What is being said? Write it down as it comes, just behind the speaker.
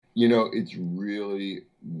It's really,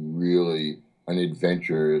 really an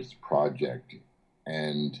adventurous project,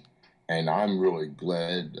 and I'm really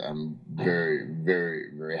glad. I'm very, very,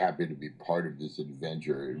 very happy to be part of this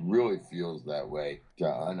adventure. It really feels that way.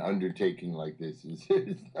 An undertaking like this is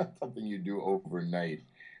it's not something you do overnight,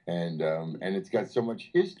 and it's got so much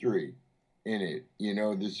history in it.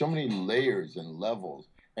 There's so many layers and levels.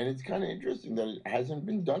 And it's kind of interesting that it hasn't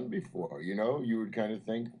been done before. You would kind of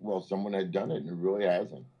think, well, someone had done it, and it really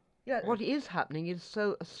hasn't. Yeah, what is happening is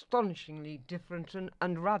so astonishingly different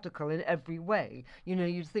and radical in every way.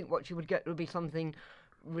 You'd think what you would get would be something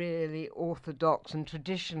really orthodox and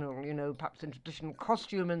traditional, perhaps in traditional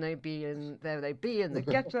costume, and they'd be in the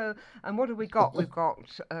ghetto. And what have we got? We've got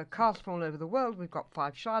casts from all over the world. We've got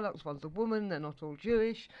five Shylocks. One's a woman. They're not all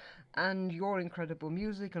Jewish, and your incredible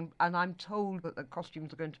music. And I'm told that the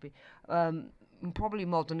costumes are going to be probably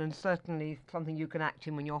modern and certainly something you can act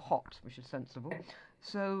in when you're hot, which is sensible.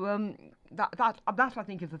 So that I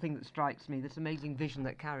think is the thing that strikes me. This amazing vision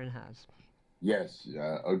that Karen has. Yes,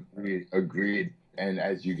 agreed, agreed. And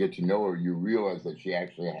as you get to know her, you realize that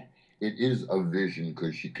it is a vision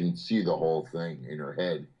because she can see the whole thing in her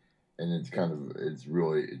head, and it's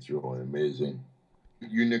really amazing.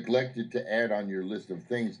 You neglected to add on your list of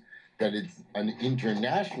things that it's an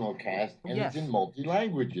international cast and it's in Yes. multi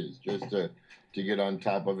languages, just to get on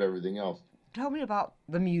top of everything else. Tell me about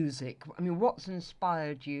the music. I mean, what's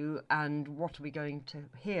inspired you, and what are we going to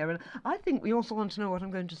hear? And I think we also want to know what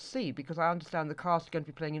I'm going to see because I understand the cast are going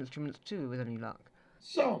to be playing instruments too, with any luck.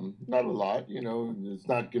 Some, not a lot. It's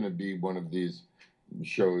not going to be one of these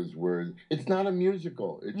shows where it's not a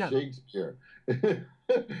musical. It's No. Shakespeare.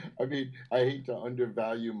 I mean, I hate to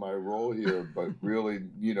undervalue my role here, but really,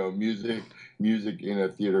 music in a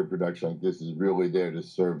theater production like this is really there to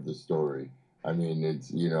serve the story. I mean,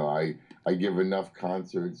 I give enough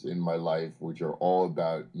concerts in my life which are all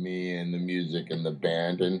about me and the music and the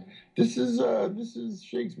band, and this is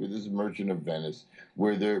Shakespeare. This is Merchant of Venice,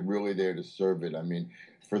 where they're really there to serve it. I mean,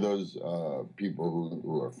 for those people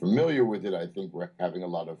who are familiar with it, I think we're having a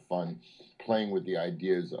lot of fun playing with the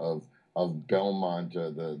ideas of Belmont,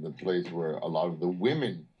 the place where a lot of the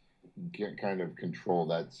women can kind of control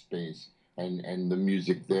that space. And the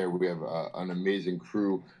music there, we have an amazing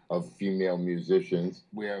crew of female musicians.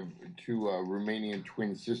 We have two Romanian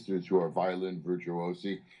twin sisters who are violin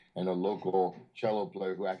virtuosi, and a local cello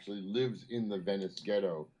player who actually lives in the Venice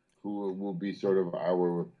ghetto, who will be sort of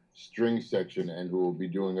our string section and who will be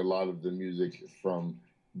doing a lot of the music from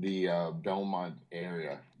the Belmont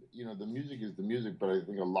area. The music is the music, but I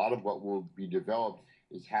think a lot of what will be developed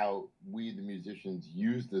is how we, the musicians,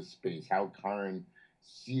 use this space, how Karen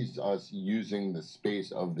sees us using the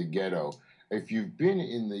space of the ghetto. If you've been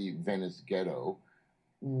in the Venice ghetto,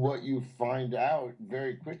 what you find out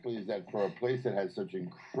very quickly is that for a place that has such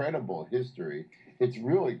incredible history, it's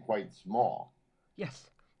really quite small. Yes,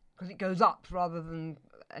 because it goes up rather than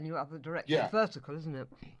any other direction. It's Yeah, vertical, isn't it?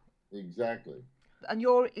 exactly. And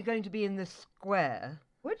you're going to be in this square.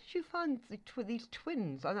 Where did you find these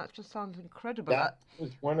twins? And that just sounds incredible. That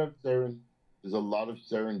was one of there's a lot of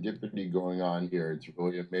serendipity going on here. It's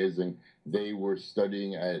really amazing. They were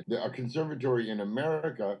studying at a conservatory in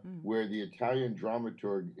America Mm. where the Italian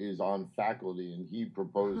dramaturg is on faculty, and he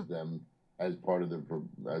proposed them as part of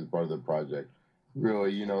the project.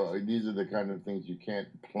 Really, these are the kind of things you can't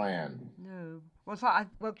plan. No.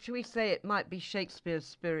 Well, should we say it might be Shakespeare's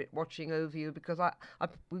spirit watching over you? Because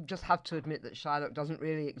we just have to admit that Shylock doesn't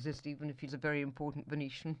really exist, even if he's a very important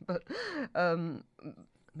Venetian. But um,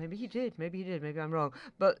 maybe he did. Maybe he did. Maybe I'm wrong.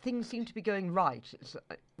 But things seem to be going right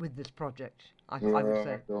with this project. I would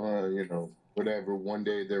say. Whatever. One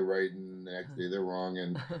day they're right, and the next day they're wrong,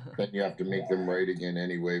 and then you have to make them right again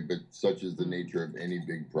anyway. But such is the Mm. nature of any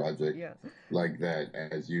big project Yeah. like that.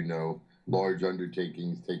 As you know, large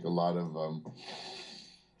undertakings take a lot of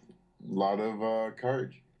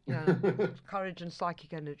courage. Yeah, courage and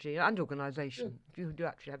psychic energy and organisation. You do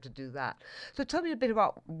actually have to do that. So tell me a bit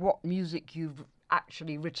about what music you've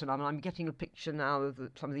actually written. I mean, I'm getting a picture now of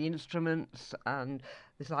some of the instruments and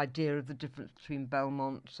this idea of the difference between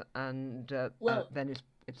Belmont and Well, Venice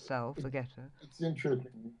itself, the ghetto. it's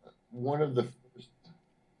interesting. One of the first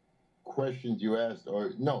questions you asked,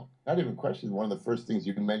 or no, not even questions. One of the first things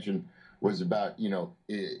you mentioned was about,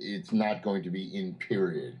 it's not going to be in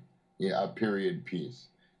period, yeah, a period piece.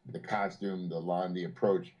 The costume, the line, the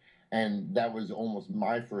approach, and that was almost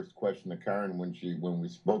my first question to Karen when we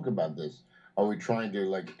spoke about this. Are we trying to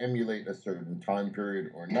like emulate a certain time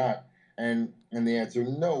period or not? And the answer,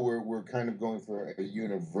 no. We're kind of going for a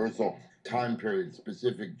universal time period,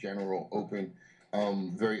 specific, general, open,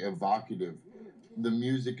 very evocative. The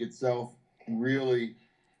music itself really.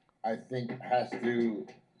 I think has to.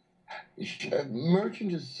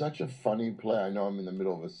 Merchant is such a funny play. I know I'm in the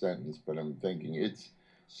middle of a sentence, but I'm thinking it's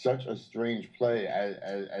such a strange play.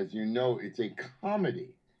 As you know, it's a comedy.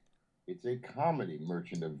 It's a comedy,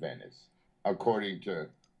 Merchant of Venice, according to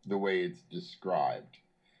the way it's described.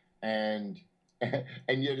 And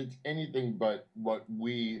and yet it's anything but what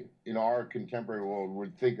we in our contemporary world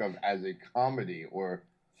would think of as a comedy or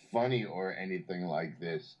funny or anything like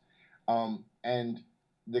this. And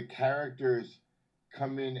the characters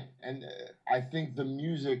come in, and I think the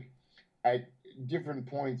music at different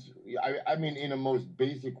points. I mean, in a most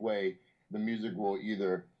basic way, the music will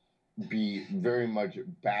either be very much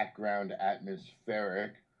background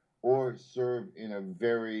atmospheric or serve in a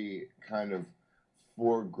very kind of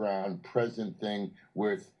foreground present thing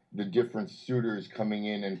with the different suitors coming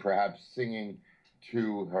in and perhaps singing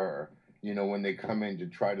to her, when they come in to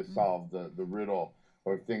try to solve the riddle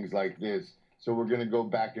or things like this. So we're going to go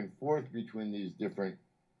back and forth between these different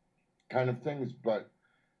kind of things, but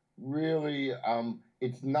really,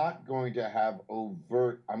 it's not going to have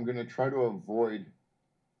overt. I'm going to try to avoid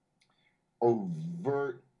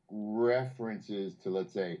overt references to,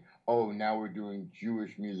 let's say, oh, now we're doing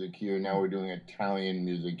Jewish music here, now we're doing Italian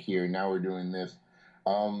music here, now we're doing this.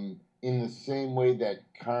 In the same way that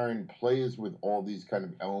Karen plays with all these kind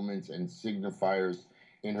of elements and signifiers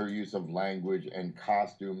in her use of language and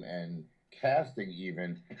costume and casting,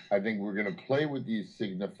 even, I think we're going to play with these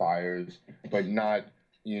signifiers, but not,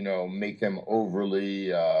 make them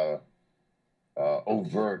overly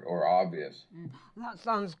overt or obvious. That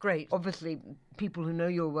sounds great. Obviously, people who know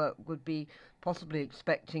your work would be possibly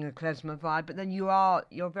expecting a klezmer vibe, but then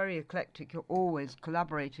you're very eclectic. You're always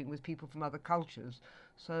collaborating with people from other cultures.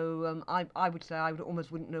 So I would say I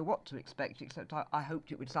almost wouldn't know what to expect, except I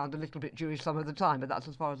hoped it would sound a little bit Jewish some of the time, but that's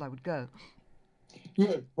as far as I would go.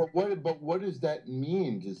 Yeah, but what does that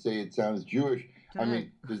mean to say it sounds Jewish? I Dunno.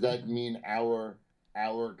 mean, does that mean our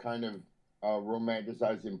kind of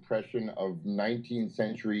romanticized impression of 19th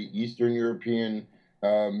century Eastern European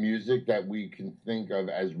music that we can think of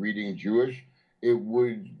as reading Jewish? It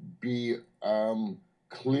would be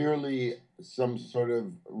clearly some sort of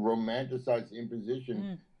romanticized imposition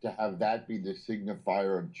Mm. to have that be the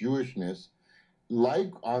signifier of Jewishness,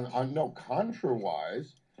 like on no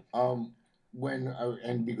contrawise, um when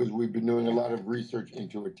and because we've been doing a lot of research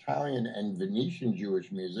into Italian and Venetian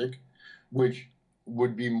Jewish music, which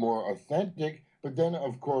would be more authentic, but then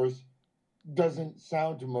of course doesn't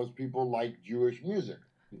sound to most people like Jewish music.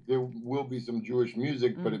 There will be some Jewish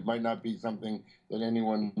music, but Mm. it might not be something that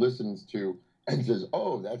anyone listens to and says,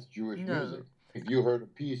 "Oh, that's Jewish music." No. If you heard a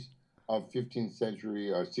piece of 15th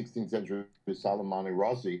century or 16th century Salomone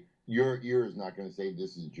Rossi, your ear is not going to say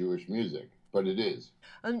this is Jewish music, but it is.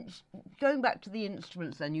 And going back to the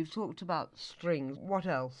instruments, then you've talked about strings. What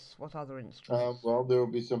else? What other instruments? Well, there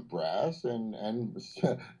will be some brass and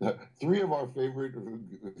three of our favorite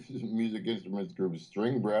music instruments groups: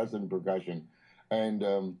 string, brass, and percussion. And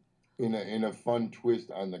in a fun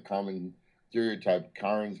twist on the common stereotype,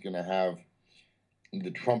 Karen's going to have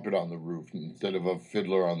the trumpet on the roof instead of a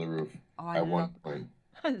fiddler on the roof Oh, I at one love. point.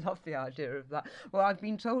 I love the idea of that. Well, I've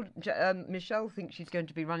been told Michelle thinks she's going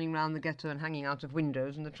to be running around the ghetto and hanging out of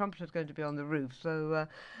windows, and the trumpeter's going to be on the roof. So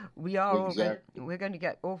we are all going. Exactly. We're going to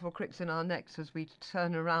get awful cricks in our necks as we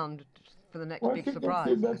turn around for the next Well, I big think that's the,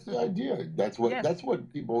 surprise. that's the idea. That's what Yes. that's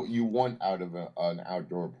what people you want out of an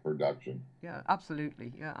outdoor production. Yeah,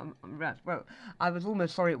 absolutely. Yeah, I'm right. Well, I was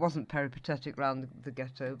almost sorry it wasn't peripatetic round the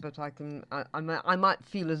ghetto, but I might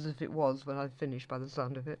feel as if it was when I finished by the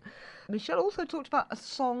sound of it. Michelle also talked about a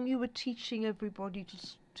song you were teaching everybody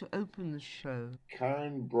to open the show.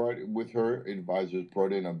 Karen brought with her advisors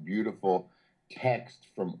brought in a beautiful text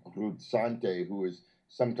from Ruzzante, who is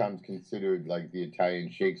sometimes considered like the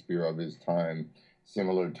Italian Shakespeare of his time,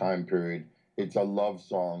 similar time period. It's a love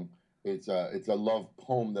song. It's a love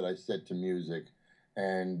poem that I set to music,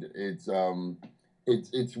 and it's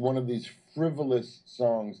one of these frivolous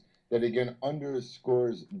songs that again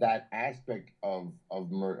underscores that aspect of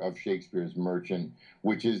Shakespeare's Merchant,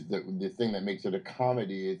 which is the thing that makes it a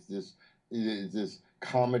comedy. It's this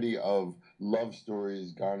comedy of love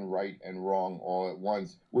stories gone right and wrong all at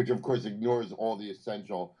once, which of course ignores all the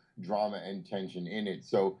essential drama and tension in it.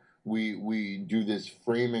 So we do this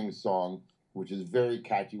framing song, which is very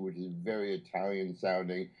catchy, which is very Italian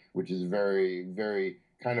sounding, which is very very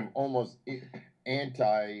kind of almost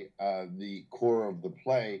anti the core of the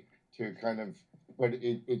play to kind of, but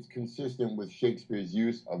it's consistent with Shakespeare's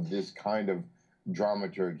use of this kind of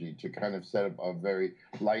dramaturgy to kind of set up a very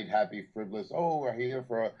light, happy, frivolous, oh, we're here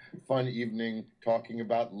for a fun evening talking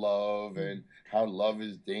about love Mm. and how love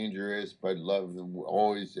is dangerous, but love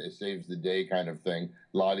always saves the day kind of thing,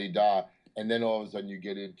 la di da. And then all of a sudden you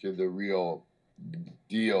get into the real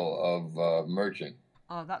deal of Merchant.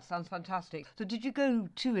 Oh, that sounds fantastic. So, did you go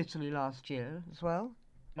to Italy last year as well?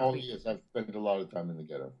 Not Oh, really. yes, I've spent a lot of time in the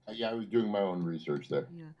ghetto. Yeah, I was doing my own research there.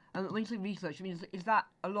 Yeah. And when you say research, I mean, is that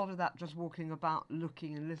a lot of that just walking about,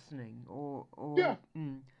 looking and listening, or Yeah,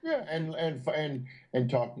 mm. yeah, and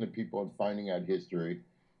talking to people and finding out history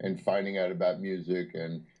and finding out about music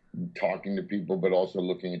and talking to people, but also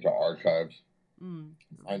looking into archives, Mm.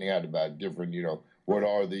 finding out about different, what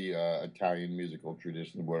are the Italian musical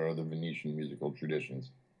traditions, what are the Venetian musical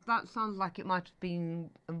traditions. That sounds like it might have been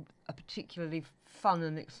a particularly fun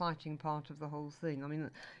and exciting part of the whole thing. I mean,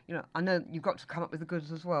 I know you've got to come up with the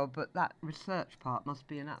goods as well, but that research part must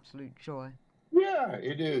be an absolute joy. Yeah,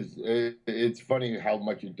 it is. It's funny how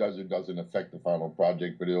much it does or doesn't affect the final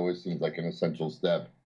project, but it always seems like an essential step.